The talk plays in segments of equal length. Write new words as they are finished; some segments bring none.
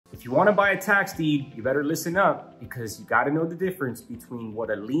If you want to buy a tax deed, you better listen up because you got to know the difference between what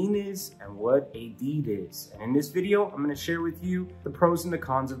a lien is and what a deed is. And in this video, I'm going to share with you the pros and the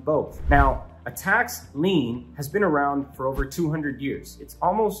cons of both. Now, a tax lien has been around for over 200 years. It's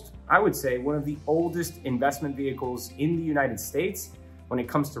almost, I would say, one of the oldest investment vehicles in the United States when it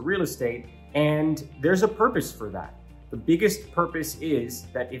comes to real estate. And there's a purpose for that. The biggest purpose is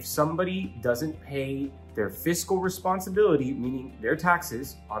that if somebody doesn't pay their fiscal responsibility, meaning their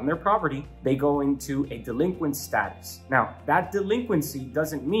taxes on their property, they go into a delinquent status. Now, that delinquency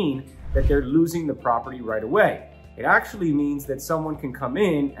doesn't mean that they're losing the property right away. It actually means that someone can come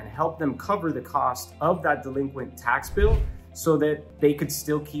in and help them cover the cost of that delinquent tax bill so that they could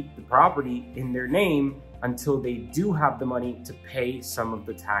still keep the property in their name until they do have the money to pay some of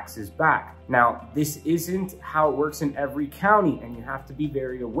the taxes back. Now, this isn't how it works in every county, and you have to be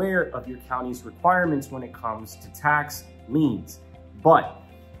very aware of your county's requirements when it comes to tax liens. But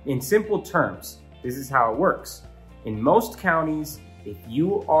in simple terms, this is how it works. In most counties, if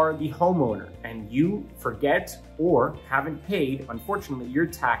you are the homeowner and you forget or haven't paid, unfortunately, your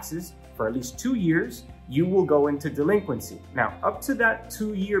taxes for at least 2 years, you will go into delinquency. Now, up to that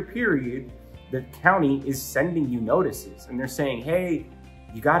 2-year period, the county is sending you notices and they're saying, hey,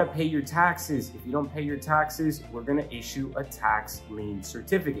 you gotta pay your taxes. If you don't pay your taxes, we're gonna issue a tax lien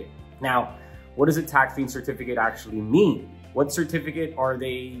certificate. Now, what does a tax lien certificate actually mean? What certificate are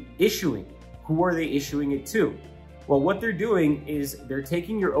they issuing? Who are they issuing it to? Well, what they're doing is they're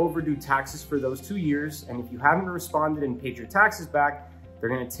taking your overdue taxes for those 2 years, and if you haven't responded and paid your taxes back, they're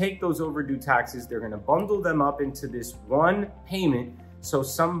gonna take those overdue taxes, they're gonna bundle them up into this one payment so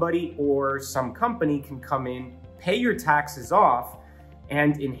somebody or some company can come in, pay your taxes off,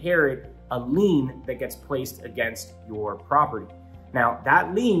 and inherit a lien that gets placed against your property. Now,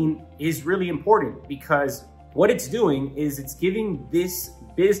 that lien is really important because what it's doing is it's giving this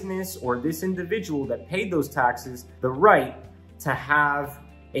business or this individual that paid those taxes the right to have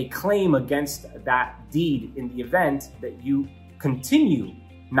a claim against that deed in the event that you continue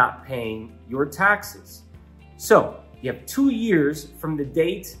not paying your taxes. So, you have 2 years from the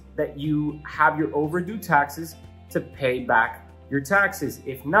date that you have your overdue taxes to pay back your taxes.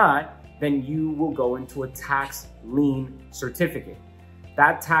 If not, then you will go into a tax lien certificate.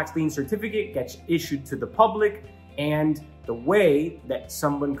 That tax lien certificate gets issued to the public, and the way that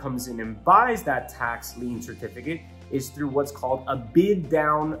someone comes in and buys that tax lien certificate is through what's called a bid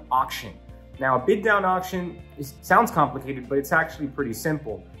down auction. Now, a bid down auction sounds complicated, but it's actually pretty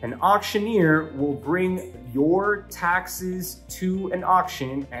simple. An auctioneer will bring your taxes to an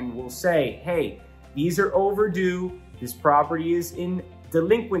auction and will say, hey, these are overdue. This property is in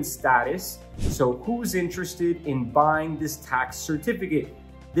delinquent status. So who's interested in buying this tax certificate?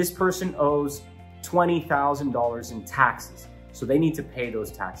 This person owes $20,000 in taxes. So they need to pay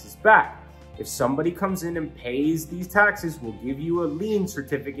those taxes back. If somebody comes in and pays these taxes, we'll give you a lien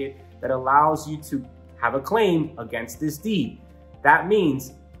certificate that allows you to have a claim against this deed. That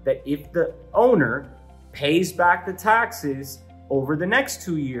means that if the owner pays back the taxes over the next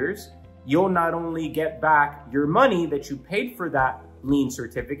 2 years, you'll not only get back your money that you paid for that lien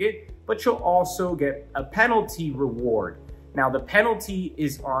certificate, but you'll also get a penalty reward. Now, the penalty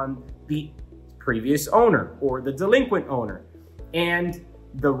is on the previous owner or the delinquent owner, and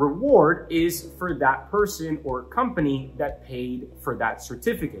the reward is for that person or company that paid for that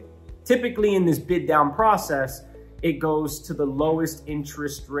certificate. Typically in this bid down process, it goes to the lowest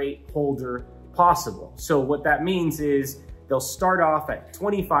interest rate holder possible. So what that means is they'll start off at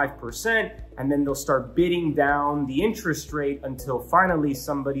 25% and then they'll start bidding down the interest rate until finally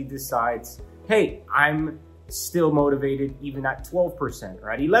somebody decides, hey, I'm still motivated even at 12% or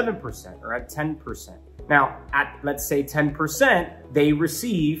at 11% or at 10%. Now, at let's say 10%, they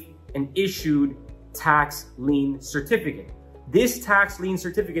receive an issued tax lien certificate. This tax lien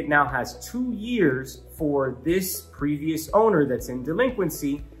certificate now has 2 years for this previous owner that's in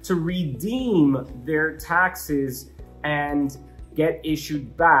delinquency to redeem their taxes and get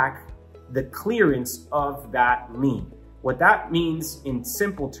issued back the clearance of that lien. What that means in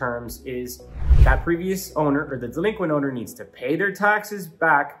simple terms is that previous owner or the delinquent owner needs to pay their taxes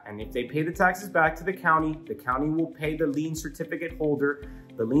back, and if they pay the taxes back to the county will pay the lien certificate holder.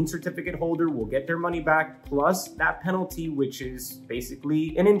 The lien certificate holder will get their money back plus that penalty, which is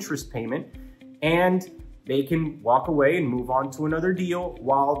basically an interest payment, and they can walk away and move on to another deal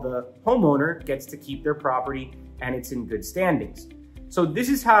while the homeowner gets to keep their property and it's in good standings. So this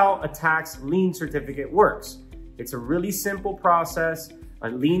is how a tax lien certificate works. It's a really simple process. A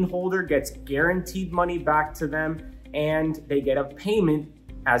lien holder gets guaranteed money back to them and they get a payment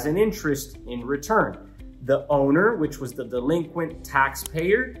as an interest in return. The owner, which was the delinquent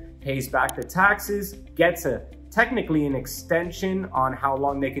taxpayer, pays back the taxes, gets technically an extension on how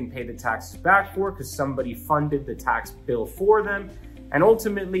long they can pay the taxes back for because somebody funded the tax bill for them. And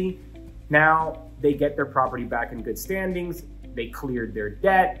ultimately, now they get their property back in good standings, they cleared their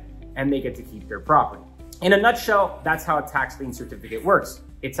debt, and they get to keep their property. In a nutshell, that's how a tax lien certificate works.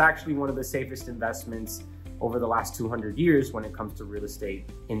 It's actually one of the safest investments over the last 200 years when it comes to real estate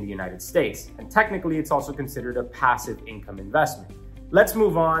in the United States. And technically, it's also considered a passive income investment. Let's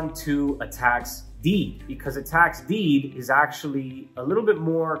move on to a tax deed, because a tax deed is actually a little bit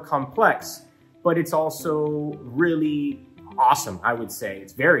more complex, but it's also really awesome, I would say.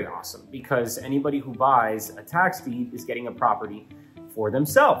 It's very awesome because anybody who buys a tax deed is getting a property for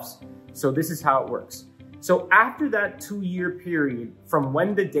themselves. So this is how it works. So after that 2-year period from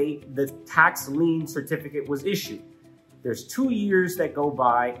when the date the tax lien certificate was issued, there's 2 years that go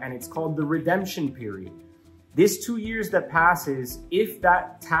by and it's called the redemption period. This 2 years that passes, if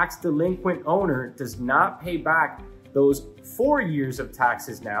that tax delinquent owner does not pay back those 4 years of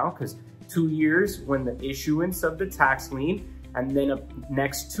taxes now, because 2 years when the issuance of the tax lien, and then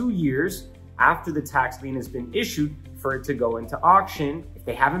next 2 years after the tax lien has been issued for it to go into auction. If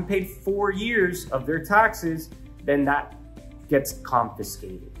they haven't paid 4 years of their taxes, then that gets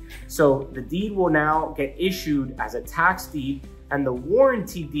confiscated. So the deed will now get issued as a tax deed, and the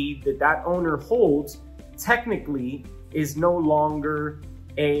warranty deed that that owner holds technically is no longer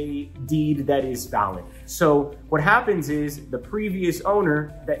a deed that is valid. So what happens is the previous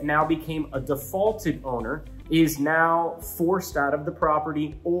owner that now became a defaulted owner is now forced out of the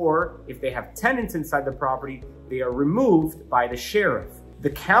property, or if they have tenants inside the property, they are removed by the sheriff. The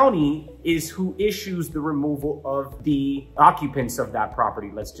county is who issues the removal of the occupants of that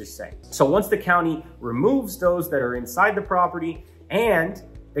property, let's just say. So once the county removes those that are inside the property, and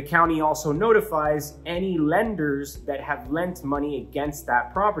the county also notifies any lenders that have lent money against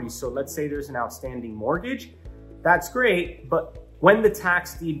that property. So let's say there's an outstanding mortgage, that's great, but when the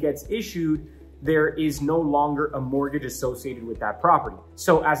tax deed gets issued, there is no longer a mortgage associated with that property.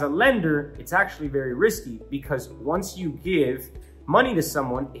 So as a lender, it's actually very risky, because once you give money to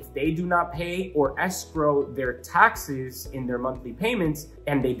someone, if they do not pay or escrow their taxes in their monthly payments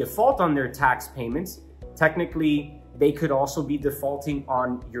and they default on their tax payments, technically they could also be defaulting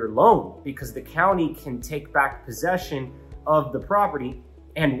on your loan, because the county can take back possession of the property.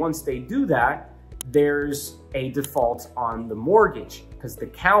 And once they do that, there's a default on the mortgage, because the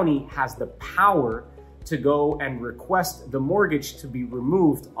county has the power to go and request the mortgage to be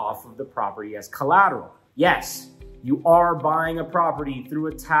removed off of the property as collateral. Yes, you are buying a property through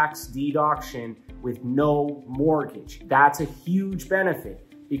a tax deed auction with no mortgage. That's a huge benefit,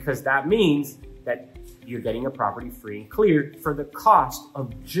 because that means that you're getting a property free and clear for the cost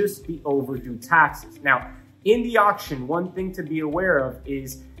of just the overdue taxes. Now, in the auction, one thing to be aware of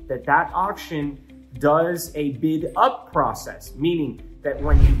is that that auction does a bid up process, meaning that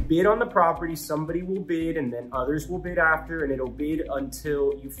when you bid on the property, somebody will bid and then others will bid after, and it'll bid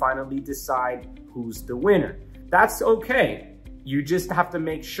until you finally decide who's the winner. That's okay. You just have to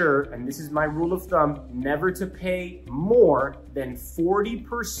make sure, and this is my rule of thumb, never to pay more than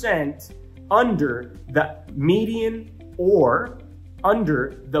 40% under the median or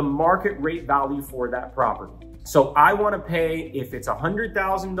under the market rate value for that property. So I want to pay, if it's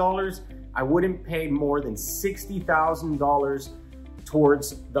 $100,000, I wouldn't pay more than $60,000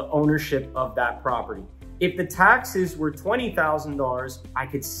 towards the ownership of that property. If the taxes were $20,000, I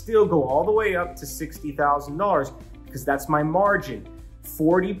could still go all the way up to $60,000, because that's my margin.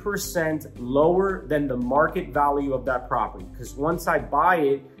 40% lower than the market value of that property. Because once I buy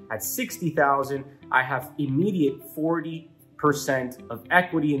it at $60,000, I have immediate 40% of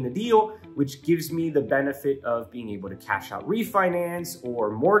equity in the deal, which gives me the benefit of being able to cash out refinance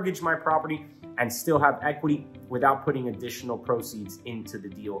or mortgage my property and still have equity without putting additional proceeds into the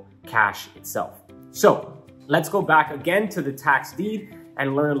deal cash itself. So let's go back again to the tax deed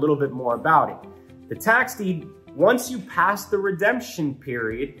and learn a little bit more about it. The tax deed, once you pass the redemption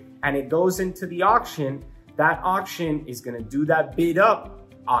period and it goes into the auction, that auction is going to do that bid up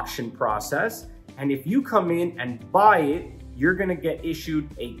auction process. And if you come in and buy it, you're going to get issued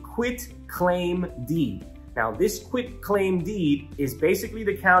a quit claim deed. Now, this quit claim deed is basically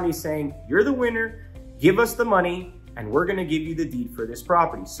the county saying, you're the winner, give us the money, and we're going to give you the deed for this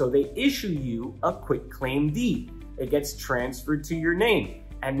property. So they issue you a quit claim deed. It gets transferred to your name.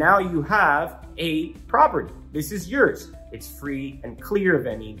 And now you have a property. This is yours. It's free and clear of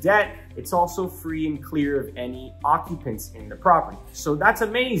any debt. It's also free and clear of any occupants in the property. So that's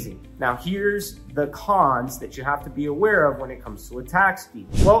amazing. Now here's the cons that you have to be aware of when it comes to a tax deed.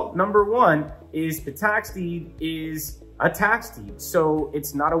 Well, number one is the tax deed is a tax deed. So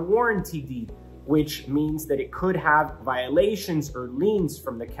it's not a warranty deed, which means that it could have violations or liens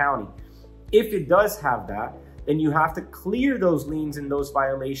from the county. If it does have that, then you have to clear those liens and those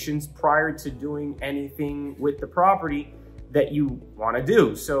violations prior to doing anything with the property that you want to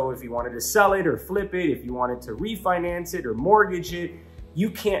do. So if you wanted to sell it or flip it, if you wanted to refinance it or mortgage it, you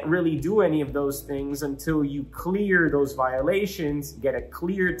can't really do any of those things until you clear those violations, get a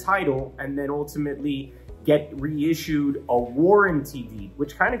clear title, and then ultimately get reissued a warranty deed,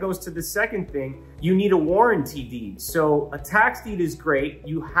 which kind of goes to the second thing. You need a warranty deed. So a tax deed is great.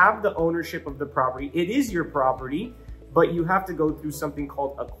 You have the ownership of the property. It is your property, but you have to go through something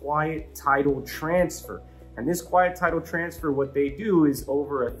called a quiet title transfer. And this quiet title transfer, what they do is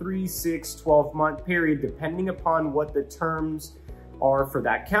over a 3, 6, 12-month period, depending upon what the terms are for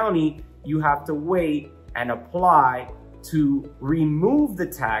that county, you have to wait and apply to remove the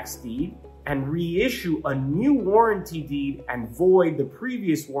tax deed and reissue a new warranty deed and void the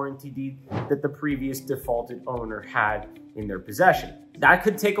previous warranty deed that the previous defaulted owner had in their possession. That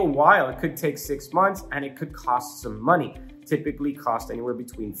could take a while. It could take 6 months, and it could cost some money. Typically cost anywhere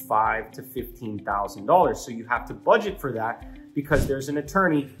between $5,000 to $15,000. So you have to budget for that, because there's an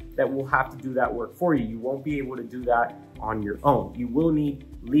attorney that will have to do that work for you. You won't be able to do that on your own. You will need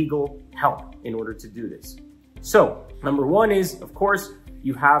legal help in order to do this. So number one is, of course,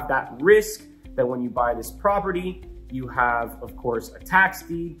 you have that risk that when you buy this property, you have, of course, a tax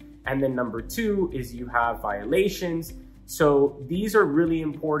deed. And then number two is you have violations. So these are really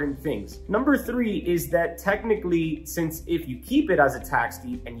important things. Number three is that technically, since if you keep it as a tax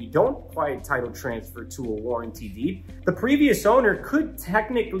deed and you don't quiet title transfer to a warranty deed, the previous owner could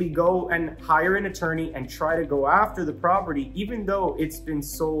technically go and hire an attorney and try to go after the property. Even though it's been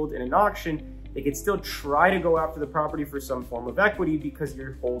sold in an auction, they could still try to go after the property for some form of equity because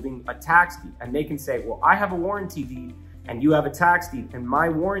you're holding a tax deed. And they can say, well, I have a warranty deed and you have a tax deed, and my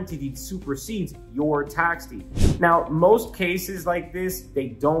warranty deed supersedes your tax deed. Now, most cases like this, they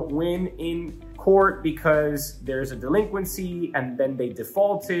don't win in court because there's a delinquency and then they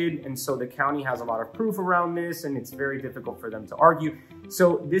defaulted. And so the county has a lot of proof around this and it's very difficult for them to argue.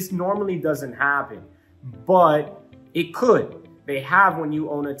 So this normally doesn't happen, but it could. They have, when you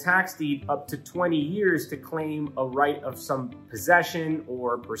own a tax deed, up to 20 years to claim a right of some possession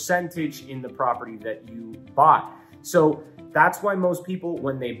or percentage in the property that you bought. So that's why most people,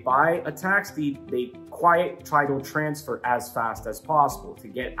 when they buy a tax deed, they quiet title transfer as fast as possible to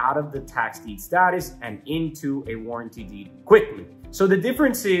get out of the tax deed status and into a warranty deed quickly. So the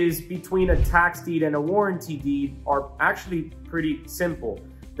differences between a tax deed and a warranty deed are actually pretty simple.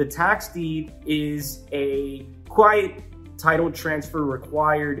 The tax deed is a quiet title transfer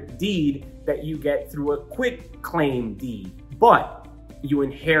required deed that you get through a quit claim deed, but you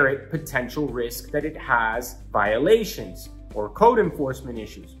inherit potential risk that it has violations or code enforcement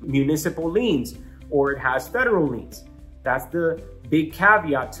issues, municipal liens, or it has federal liens. That's the big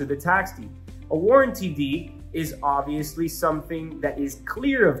caveat to the tax deed. A warranty deed is obviously something that is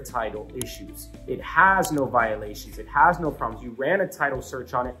clear of title issues. It has no violations. It has no problems. You ran a title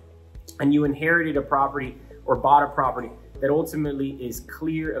search on it and you inherited a property or bought a property that ultimately is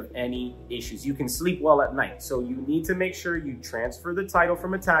clear of any issues. You can sleep well at night. So you need to make sure you transfer the title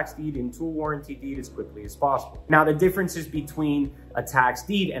from a tax deed into a warranty deed as quickly as possible. Now, the differences between a tax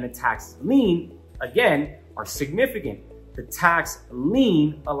deed and a tax lien, again, are significant. The tax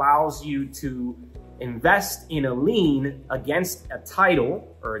lien allows you to invest in a lien against a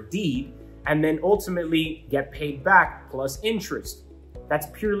title or a deed, and then ultimately get paid back plus interest. That's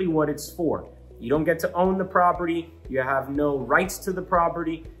purely what it's for. You don't get to own the property. You have no rights to the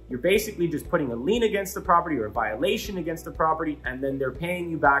property. You're basically just putting a lien against the property or a violation against the property, and then they're paying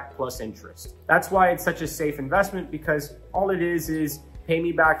you back plus interest. That's why it's such a safe investment, because all it is pay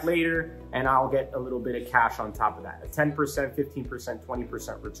me back later and I'll get a little bit of cash on top of that. A 10%, 15%,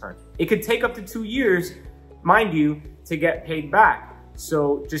 20% return. It could take up to 2 years, mind you, to get paid back.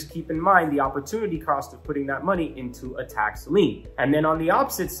 So just keep in mind the opportunity cost of putting that money into a tax lien. And then on the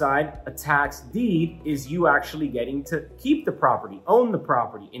opposite side, a tax deed is you actually getting to keep the property, own the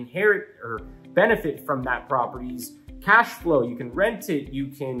property, inherit or benefit from that property's cash flow. You can rent it, you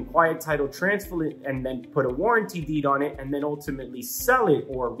can quiet title transfer it, and then put a warranty deed on it, and then ultimately sell it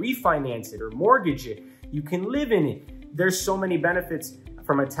or refinance it or mortgage it. You can live in it. There's so many benefits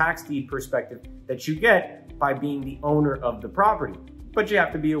from a tax deed perspective that you get by being the owner of the property. But you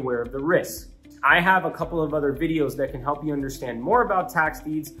have to be aware of the risks. I have a couple of other videos that can help you understand more about tax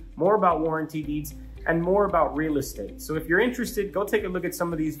deeds, more about warranty deeds, and more about real estate. So if you're interested, go take a look at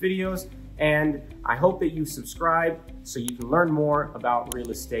some of these videos, and I hope that you subscribe so you can learn more about real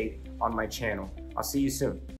estate on my channel. I'll see you soon.